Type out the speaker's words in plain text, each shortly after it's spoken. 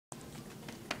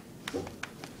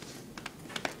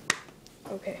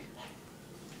Okay.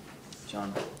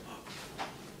 John.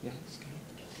 Yes.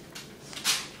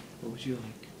 What would you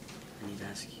like? I need to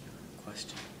ask you a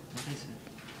question. What is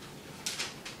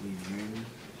it? Will you marry me?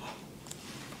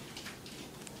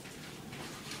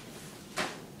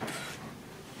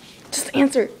 Just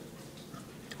answer.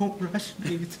 Don't rush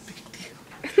me. It's a big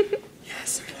deal.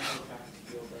 Yes.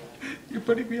 You're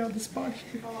putting me on the spot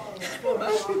here.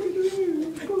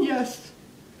 Yes,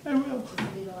 I will.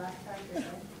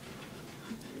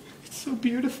 It's so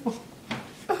beautiful.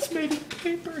 It's made of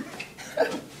paper.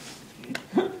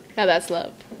 Now that's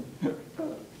love.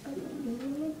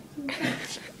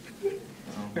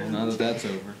 Well, now that that's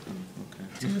over. Okay.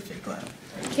 Do a fake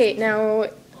laugh. Okay, now,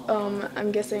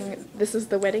 I'm guessing this is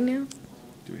the wedding now?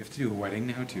 Do we have to do a wedding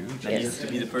now too? Now you have to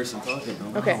be the person talking,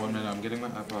 no? Okay. 1 minute, I'm getting my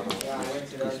iPod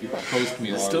off. Because you proposed to me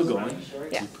It's while still I was-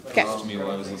 going. Yeah. You Okay. proposed to me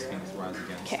while I was listening to Rise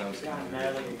Against. Okay. That was kind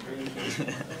of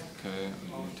weird. Okay,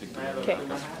 I'm gonna take the Okay. I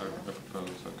propose,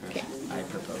 okay. Okay. I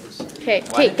propose. Okay,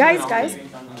 okay, guys.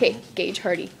 Okay, Gage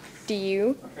Hardy. Do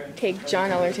you take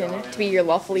Jon Ellerton to be your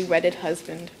lawfully wedded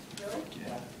husband?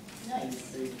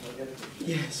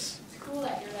 Yes.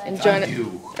 And Jon. I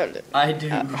do. Oh, I do.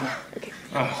 okay.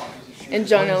 And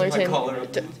Jon Why is my Ellerton. collar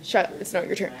up? Shut up, it's not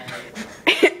your turn.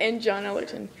 And Jon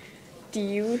Ellerton. Do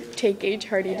you take Gage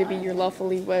Hardy to be your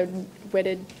lawfully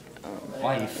wedded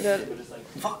Wife.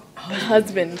 Fuck.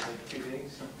 husband?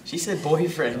 She said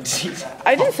boyfriend.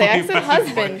 I didn't say, I said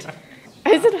husband.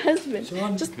 I said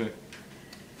husband. Just, Okay.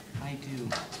 I do.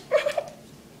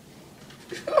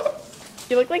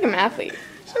 you look like an athlete.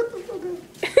 Shut the fuck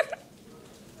up.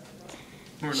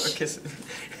 We're not kissing.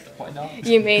 Why not?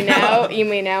 You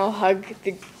may now hug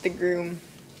the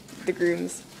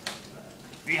grooms.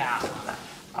 Yeah.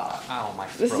 Ow, my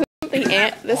This throat. isn't the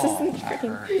ant. This Oh, isn't that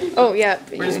freaking. hurt. Oh yeah.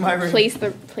 Where's you my ring?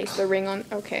 Place the ring on.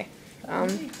 Okay.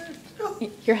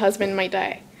 Your husband might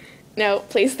die. Now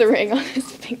place the ring on his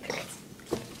fingers.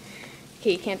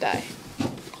 Okay, you can't die. Oh,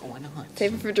 why not?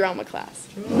 Save it for drama class.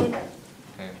 Okay,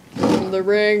 The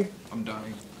ring. I'm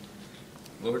dying.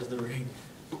 Lord of the Ring.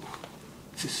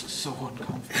 This is so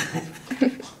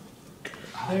uncomfortable.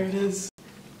 There it is.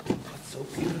 That's so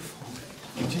beautiful.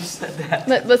 You just said that.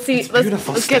 Let's see. Let's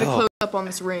beautiful get a still. close up on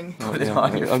this ring. Put it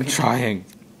on your I'm face. trying.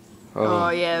 Oh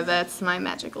yeah, that's my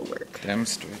magical work.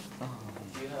 Demonstrate.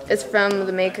 It's from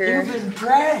the maker. You've been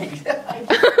dragged.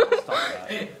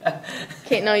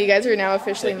 Okay, no, you guys are now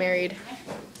officially married.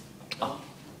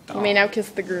 You may now kiss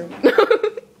the groom.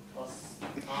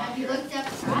 Have you looked up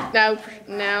front?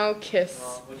 now kiss.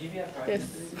 Kiss.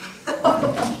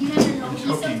 You never know.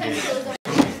 Sometimes those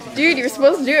are Dude, you're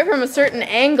supposed to do it from a certain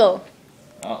angle.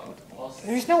 Oh.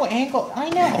 There's no angle. I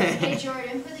know. Hey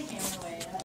Jordan, put the